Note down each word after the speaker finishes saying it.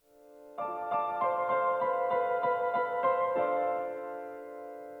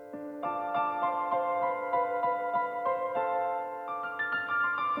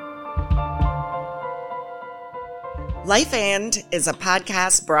Life And is a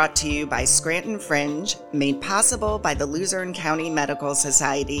podcast brought to you by Scranton Fringe, made possible by the Luzerne County Medical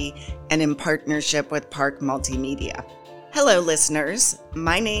Society and in partnership with Park Multimedia. Hello, listeners.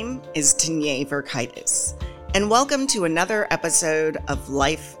 My name is Tanya Verkaitis, and welcome to another episode of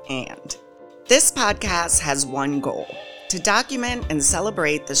Life And. This podcast has one goal: to document and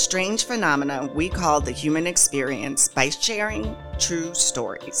celebrate the strange phenomena we call the human experience by sharing true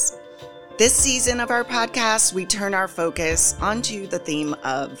stories. This season of our podcast, we turn our focus onto the theme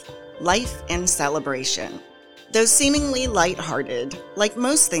of life and celebration. Though seemingly lighthearted, like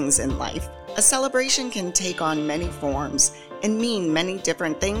most things in life, a celebration can take on many forms and mean many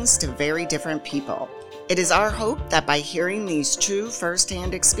different things to very different people. It is our hope that by hearing these true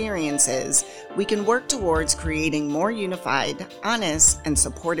firsthand experiences, we can work towards creating more unified, honest, and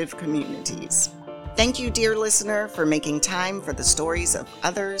supportive communities. Thank you, dear listener, for making time for the stories of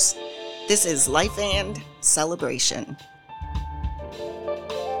others. This is Life and Celebration.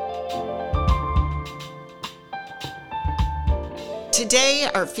 Today,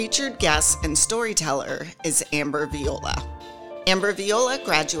 our featured guest and storyteller is Amber Viola. Amber Viola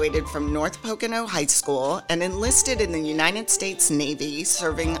graduated from North Pocono High School and enlisted in the United States Navy,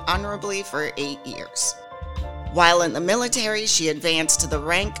 serving honorably for 8 years. While in the military, she advanced to the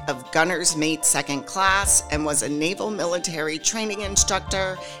rank of Gunner's Mate Second Class and was a Naval Military Training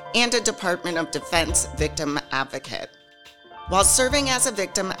Instructor and a Department of Defense Victim Advocate. While serving as a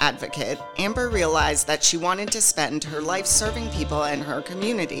victim advocate, Amber realized that she wanted to spend her life serving people in her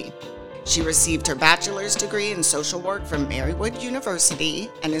community. She received her bachelor's degree in social work from Marywood University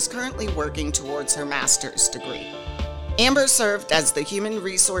and is currently working towards her master's degree. Amber served as the Human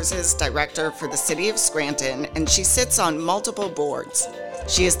Resources Director for the City of Scranton, and she sits on multiple boards.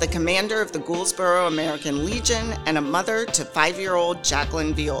 She is the commander of the Gouldsboro American Legion and a mother to 5-year-old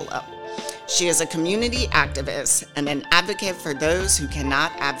Jacqueline Viola. She is a community activist and an advocate for those who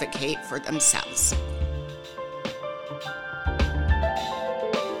cannot advocate for themselves.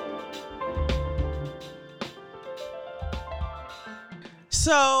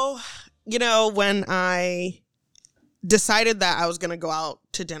 So, when I decided that I was going to go out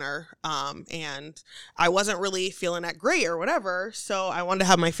to dinner, and I wasn't really feeling that great or whatever, so I wanted to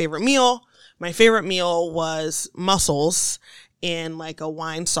have my favorite meal. My favorite meal was mussels in like a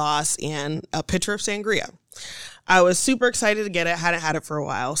wine sauce and a pitcher of sangria. I was super excited to get it, hadn't had it for a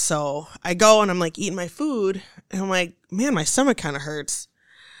while, so I go and I'm like eating my food, and I'm like, man, my stomach kind of hurts.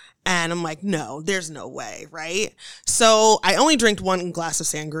 And I'm like, no, there's no way, right? So I only drank 1 glass of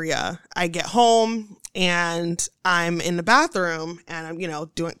sangria. I get home and I'm in the bathroom and I'm,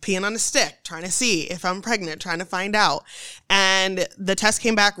 peeing on a stick, trying to see if I'm pregnant, trying to find out. And the test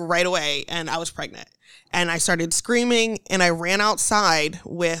came back right away and I was pregnant. And I started screaming and I ran outside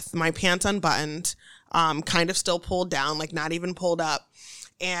with my pants unbuttoned, kind of still pulled down, like not even pulled up.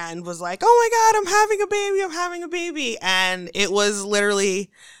 And was like, oh my God, I'm having a baby. And it was literally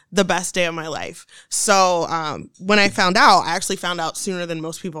the best day of my life. So when I found out, I actually found out sooner than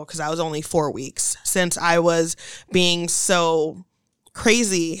most people because I was only 4 weeks, since I was being so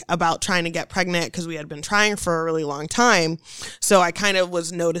crazy about trying to get pregnant because we had been trying for a really long time. So I kind of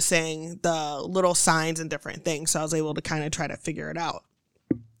was noticing the little signs and different things. So I was able to kind of try to figure it out.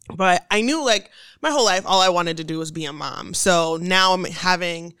 But I knew like my whole life, all I wanted to do was be a mom. So now I'm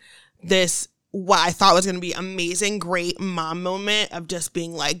having this, what I thought was going to be amazing, great mom moment of just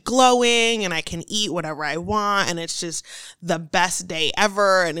being like glowing and I can eat whatever I want. And it's just the best day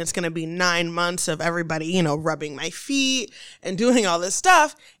ever. And it's going to be 9 months of everybody, rubbing my feet and doing all this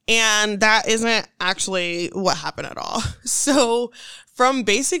stuff. And that isn't actually what happened at all. So from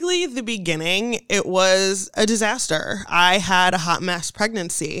basically the beginning, it was a disaster. I had a hot mess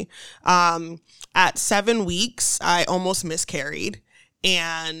pregnancy. At 7 weeks, I almost miscarried.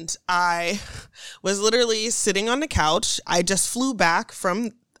 And I was literally sitting on the couch. I just flew back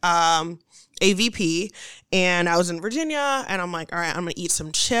from AVP and I was in Virginia and I'm like, all right, I'm going to eat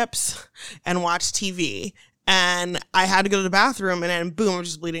some chips and watch TV. And I had to go to the bathroom and then boom, I'm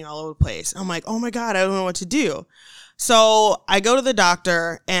just bleeding all over the place. I'm like, oh my God, I don't know what to do. So I go to the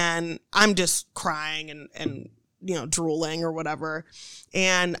doctor and I'm just crying and drooling or whatever.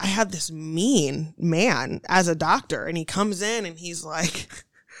 And I had this mean man as a doctor and he comes in and he's like,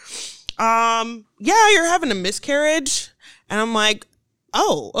 yeah, you're having a miscarriage. And I'm like,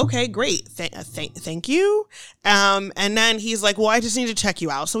 oh, okay, great. Thank you. And then he's like, well, I just need to check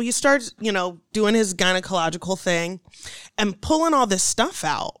you out. So he starts, doing his gynecological thing and pulling all this stuff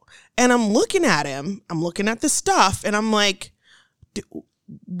out. And I'm looking at him, I'm looking at the stuff, and I'm like,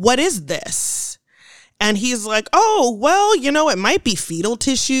 what is this? And he's like, oh, well, it might be fetal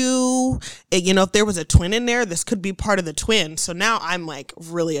tissue. If there was a twin in there, this could be part of the twin. So now I'm like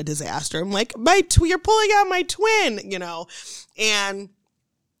really a disaster. I'm like, you're pulling out my twin, and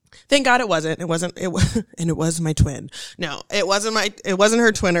thank God it wasn't. And it was my twin. No, it wasn't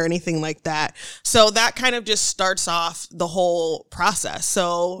her twin or anything like that. So that kind of just starts off the whole process.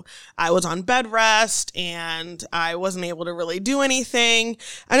 So I was on bed rest and I wasn't able to really do anything.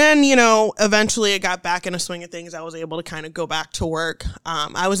 And then, eventually it got back in a swing of things. I was able to kind of go back to work.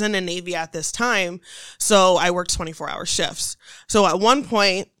 I was in the Navy at this time, so I worked 24-hour shifts. So at one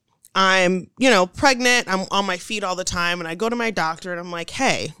point, I'm, pregnant. I'm on my feet all the time. And I go to my doctor and I'm like,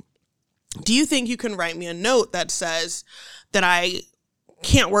 hey, do you think you can write me a note that says that I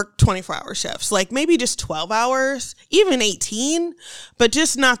can't work 24-hour shifts? Like maybe just 12 hours, even 18, but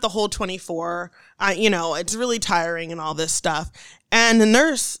just not the whole 24. It's really tiring and all this stuff. And the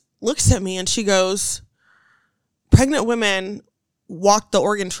nurse looks at me and she goes, pregnant women walk the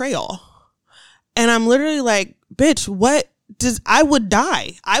Oregon Trail. And I'm literally like, bitch, I would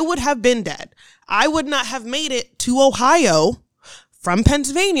die. I would have been dead. I would not have made it to Ohio from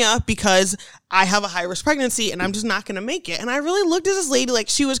Pennsylvania because I have a high risk pregnancy and I'm just not going to make it. And I really looked at this lady like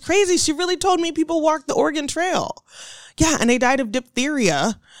she was crazy. She really told me people walk the Oregon Trail. Yeah. And they died of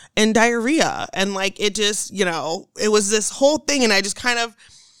diphtheria and diarrhea. And like, it just, it was this whole thing. And I just kind of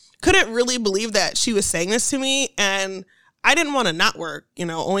couldn't really believe that she was saying this to me. And I didn't want to not work.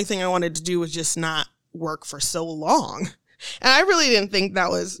 Only thing I wanted to do was just not work for so long. And I really didn't think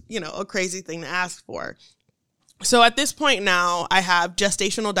that was, a crazy thing to ask for. So at this point now, I have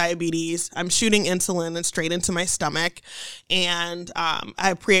gestational diabetes. I'm shooting insulin and straight into my stomach. And I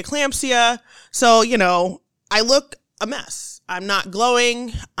have preeclampsia. So, I look a mess. I'm not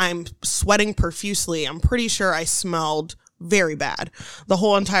glowing. I'm sweating profusely. I'm pretty sure I smelled very bad the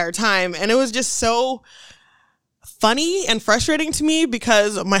whole entire time. And it was just so funny and frustrating to me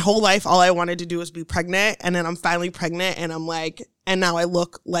because my whole life, all I wanted to do was be pregnant. And then I'm finally pregnant and I'm like, and now I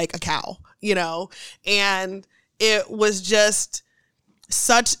look like a cow, and it was just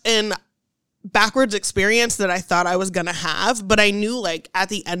such an backwards experience that I thought I was going to have. But I knew like at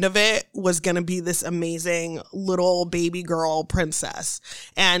the end of it was going to be this amazing little baby girl princess.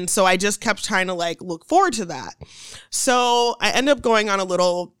 And so I just kept trying to like look forward to that. So I ended up going on a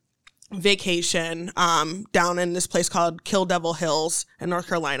little vacation down in this place called Kill Devil Hills in North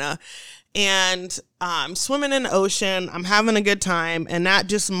Carolina. And I'm swimming in the ocean. I'm having a good time. And that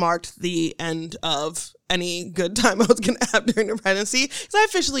just marked the end of any good time I was going to have during the pregnancy. Because I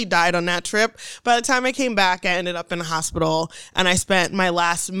officially died on that trip. By the time I came back, I ended up in the hospital. And I spent my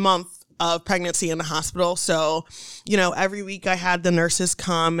last month of pregnancy in the hospital. So, every week I had the nurses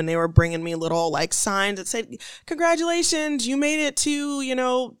come and they were bringing me little like signs that said, congratulations, you made it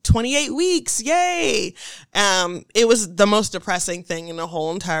to, 28 weeks. Yay. It was the most depressing thing in the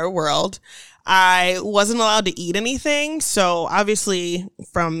whole entire world. I wasn't allowed to eat anything. So obviously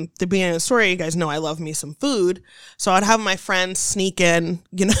from the beginning of the story, you guys know I love me some food. So I'd have my friends sneak in,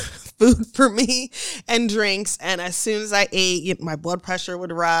 food for me and drinks. And as soon as I ate, my blood pressure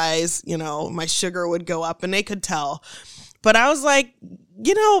would rise, my sugar would go up and they could tell. But I was like,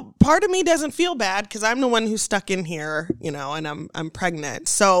 part of me doesn't feel bad because I'm the one who's stuck in here, and I'm pregnant.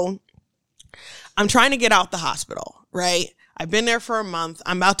 So I'm trying to get out the hospital, right? I've been there for a month.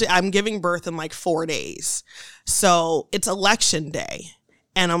 I'm giving birth in like 4 days. So it's election day.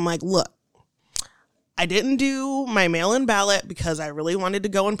 And I'm like, look, I didn't do my mail-in ballot because I really wanted to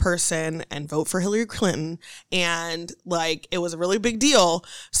go in person and vote for Hillary Clinton. And like, it was a really big deal.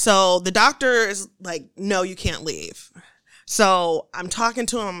 So the doctor is like, no, you can't leave. So I'm talking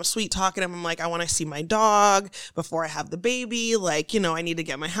to him. I'm sweet talking to him. I'm like, I want to see my dog before I have the baby. Like, I need to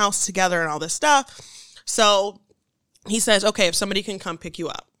get my house together and all this stuff. So he says, okay, if somebody can come pick you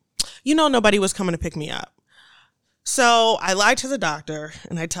up. Nobody was coming to pick me up. So I lied to the doctor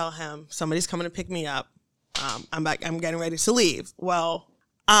and I tell him somebody's coming to pick me up. I'm getting ready to leave. Well,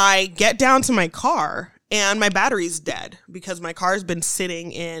 I get down to my car and my battery's dead because my car's been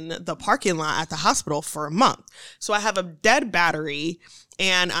sitting in the parking lot at the hospital for a month. So I have a dead battery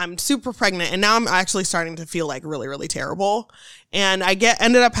and I'm super pregnant. And now I'm actually starting to feel like really, really terrible. And I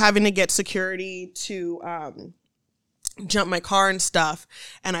ended up having to get security to, jump my car and stuff,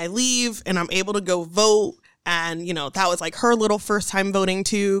 and I leave and I'm able to go vote. And, that was like her little first time voting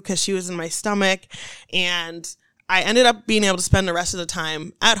too, because she was in my stomach. And I ended up being able to spend the rest of the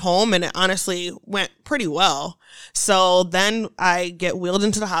time at home, and it honestly went pretty well. So then I get wheeled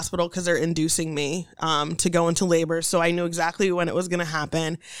into the hospital because they're inducing me to go into labor. So I knew exactly when it was going to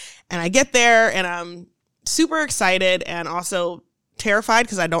happen. And I get there and I'm super excited and also terrified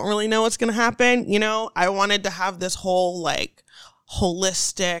because I don't really know what's going to happen. You know, I wanted to have this whole like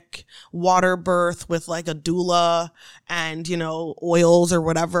holistic water birth with like a doula and, you know, oils or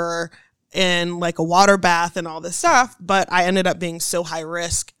whatever, in like a water bath and all this stuff. But I ended up being so high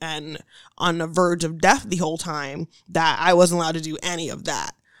risk and on the verge of death the whole time that I wasn't allowed to do any of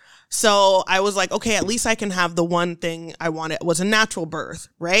that. So I was like, okay, at least I can have the one thing I wanted was a natural birth,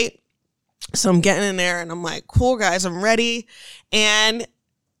 right? So I'm getting in there and I'm like, cool guys, I'm ready. And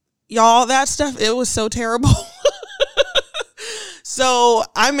y'all, that stuff, it was so terrible. So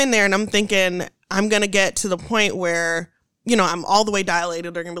I'm in there and I'm thinking I'm going to get to the point where, you know, I'm all the way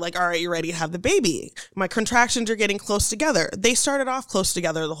dilated. They're going to be like, all right, you're ready to have the baby. My contractions are getting close together. They started off close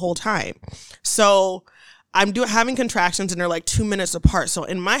together the whole time. So I'm having contractions and they're like 2 minutes apart. So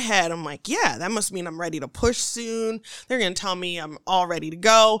in my head, I'm like, yeah, that must mean I'm ready to push soon. They're going to tell me I'm all ready to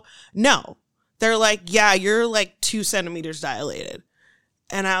go. No, they're like, yeah, you're like 2 centimeters dilated.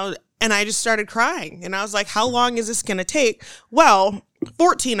 And I just started crying and I was like, how long is this going to take? Well,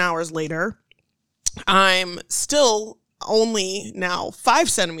 14 hours later, I'm still only now 5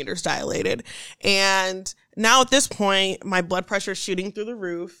 centimeters dilated. And now at this point, my blood pressure is shooting through the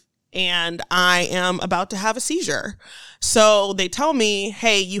roof and I am about to have a seizure. So they tell me,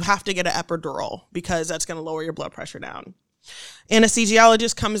 hey, you have to get an epidural because that's going to lower your blood pressure down.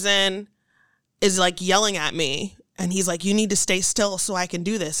 Anesthesiologist comes in, is like yelling at me. And he's like, you need to stay still so I can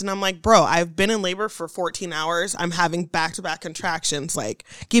do this. And I'm like, bro, I've been in labor for 14 hours. I'm having back-to-back contractions. Like,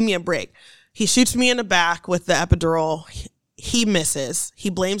 give me a break. He shoots me in the back with the epidural. He misses.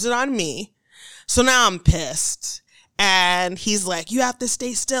 He blames it on me. So now I'm pissed. And he's like, you have to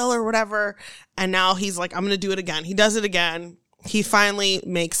stay still or whatever. And now he's like, I'm going to do it again. He does it again. He finally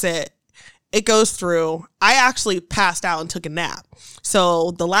makes it. It goes through. I actually passed out and took a nap.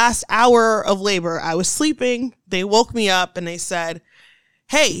 So the last hour of labor, I was sleeping. They woke me up and they said,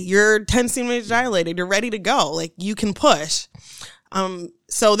 hey, you're 10 centimeters dilated. You're ready to go. Like, you can push.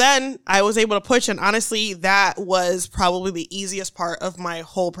 So then I was able to push. And honestly, that was probably the easiest part of my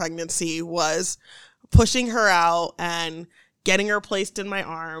whole pregnancy, was pushing her out and getting her placed in my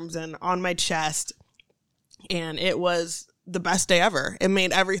arms and on my chest. And it was the best day ever. It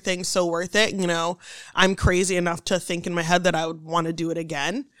made everything so worth it. You know, I'm crazy enough to think in my head that I would want to do it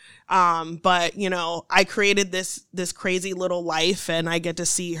again. But you know, I created this crazy little life and I get to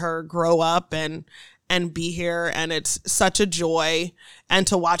see her grow up and be here. And it's such a joy, and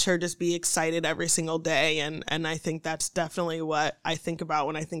to watch her just be excited every single day. And I think that's definitely what I think about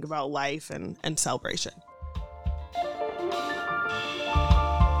when I think about life and celebration.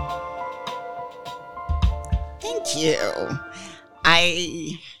 Thank you.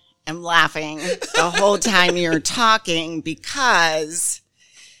 I am laughing the whole time you're talking because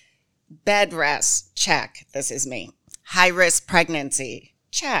bed rest, check. This is me. High risk pregnancy,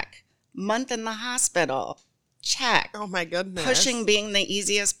 check. Month in the hospital, check. Oh my goodness. Pushing being the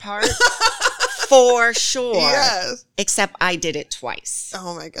easiest part. For sure. Yes. Except I did it twice.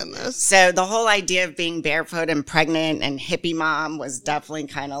 Oh my goodness. So the whole idea of being barefoot and pregnant and hippie mom was definitely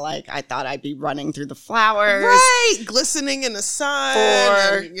kind of like, I thought I'd be running through the flowers. Right. Glistening in the sun.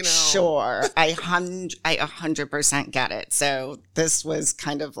 For and, you know. sure. I 100% get it. So this was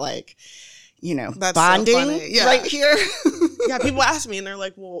kind of like, you know, that's bonding so funny. Yeah. right here. Yeah. People ask me and they're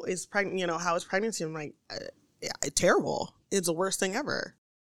like, well, how is pregnancy? I'm like, yeah, terrible. It's the worst thing ever.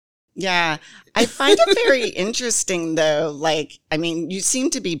 Yeah, I find it very interesting, though. Like, I mean, you seem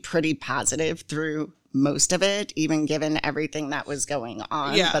to be pretty positive through most of it, even given everything that was going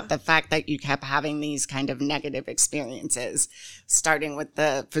on. Yeah. But the fact that you kept having these kind of negative experiences, starting with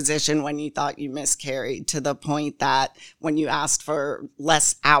the physician when you thought you miscarried, to the point that when you asked for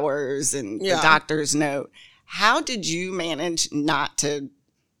less hours and the doctor's note, how did you manage not to,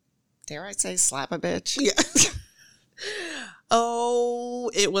 dare I say, slap a bitch? Yeah. Oh,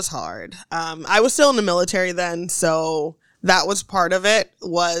 it was hard. I was still in the military then, so that was part of it.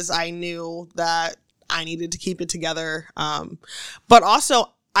 Was I knew that I needed to keep it together. But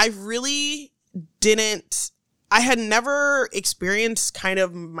also, I really didn't. I had never experienced kind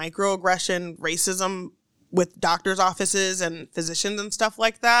of microaggression, racism with doctors' offices and physicians and stuff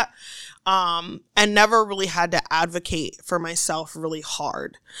like that, and never really had to advocate for myself really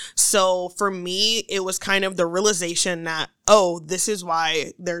hard. So for me, it was kind of the realization that, oh, this is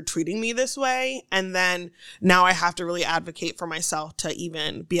why they're treating me this way. And then now I have to really advocate for myself to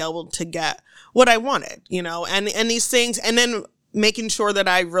even be able to get what I wanted, you know, and these things. And then making sure that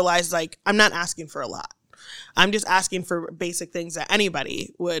I realized, like, I'm not asking for a lot. I'm just asking for basic things that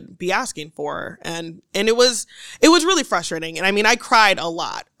anybody would be asking for. And it was really frustrating. And I mean, I cried a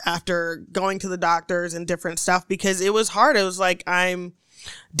lot after going to the doctors and different stuff because it was hard. It was like, I'm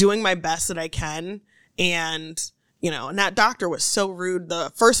doing my best that I can. And, you know, and that doctor was so rude,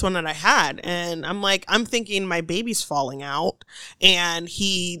 the first one that I had. And I'm like, I'm thinking my baby's falling out, and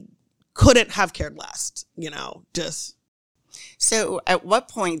he couldn't have cared less, you know, just. So at what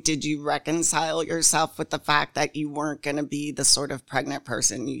point did you reconcile yourself with the fact that you weren't going to be the sort of pregnant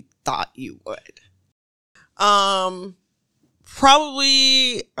person you thought you would?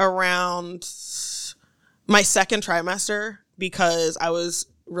 Probably around my second trimester, because I was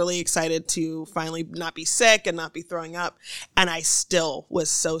really excited to finally not be sick and not be throwing up. And I still was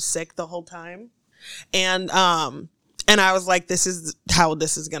so sick the whole time. And I was like, this is how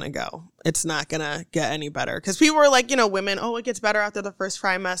this is going to go. It's not going to get any better. Because people were like, you know, women, oh, it gets better after the first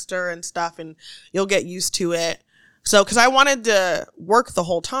trimester and stuff, and you'll get used to it. So, because I wanted to work the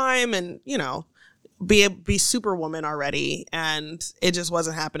whole time and, you know, be superwoman already. And it just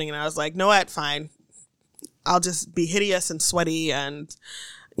wasn't happening. And I was like, no, what, fine. I'll just be hideous and sweaty, and,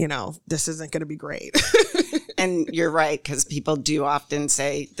 you know, this isn't going to be great. And you're right, because people do often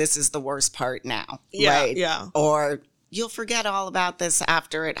say, this is the worst part now. Yeah, right? yeah. Or you'll forget all about this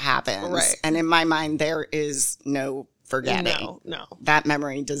after it happens. Right. And in my mind, there is no forgetting. No. That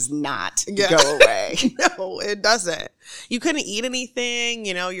memory does not Yeah. go away. No, it doesn't. You couldn't eat anything,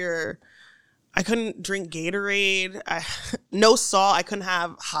 you know, I couldn't drink Gatorade. No salt. I couldn't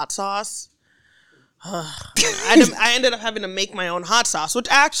have hot sauce. I ended up having to make my own hot sauce, which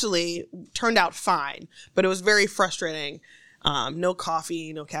actually turned out fine, but it was very frustrating. No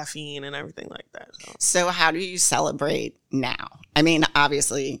coffee, no caffeine, and everything like that. So how do you celebrate now? I mean,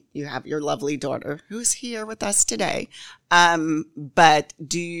 obviously, you have your lovely daughter who's here with us today. But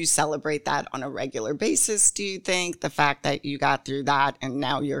do you celebrate that on a regular basis, do you think, the fact that you got through that and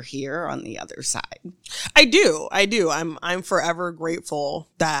now you're here on the other side? I do. I'm forever grateful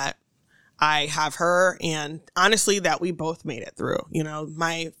that I have her, and honestly that we both made it through. You know,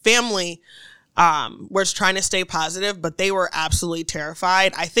 my family was trying to stay positive, but they were absolutely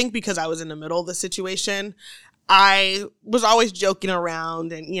terrified. I think because I was in the middle of the situation, I was always joking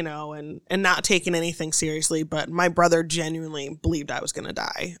around and, you know, and not taking anything seriously. But my brother genuinely believed I was going to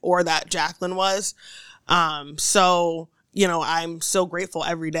die, or that Jacqueline was. So, you know, I'm so grateful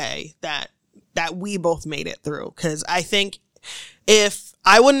every day that we both made it through. 'Cause I think if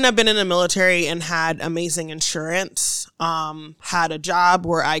I wouldn't have been in the military and had amazing insurance, had a job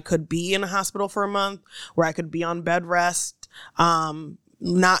where I could be in a hospital for a month, where I could be on bed rest,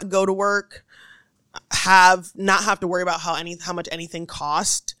 not go to work, not have to worry about how much anything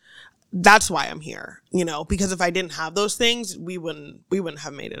cost. That's why I'm here, you know, because if I didn't have those things, we wouldn't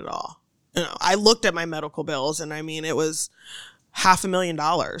have made it at all. You know, I looked at my medical bills, and I mean, it was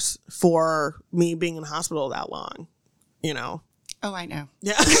 $500,000 for me being in the hospital that long, you know? Oh, I know.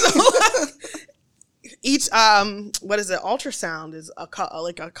 Yeah. Each, ultrasound is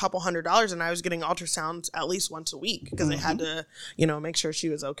like a couple $100s, and I was getting ultrasounds at least once a week because I had to, you know, make sure she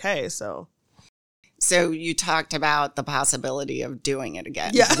was okay. So you talked about the possibility of doing it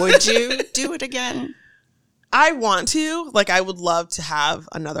again. Yeah. Would you do it again? I want to. Like, I would love to have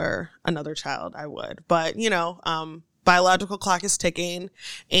another child. I would. But, you know, biological clock is ticking,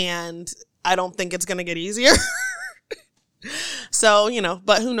 and I don't think it's going to get easier. So, you know,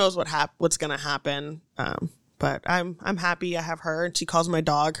 but who knows what's going to happen. But I'm happy I have her, and she calls my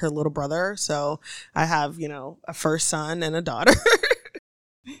dog her little brother. So I have, you know, a first son and a daughter.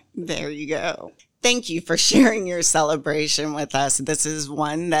 There you go. Thank you for sharing your celebration with us. This is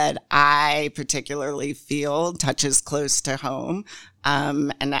one that I particularly feel touches close to home.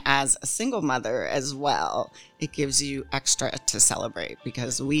 And as a single mother as well, it gives you extra to celebrate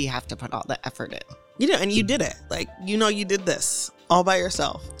because we have to put all the effort in. You know, and you did it. Like, you know, you did this all by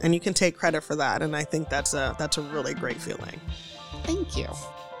yourself, and you can take credit for that. And I think that's a really great feeling. Thank you.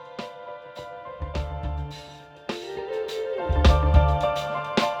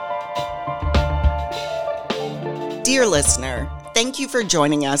 Dear listener, thank you for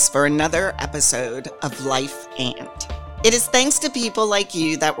joining us for another episode of Life And. It is thanks to people like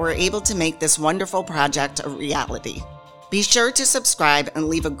you that we're able to make this wonderful project a reality. Be sure to subscribe and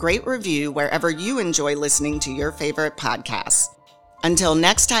leave a great review wherever you enjoy listening to your favorite podcasts. Until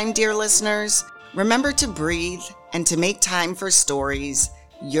next time, dear listeners, remember to breathe and to make time for stories,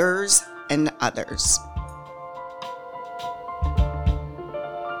 yours and others.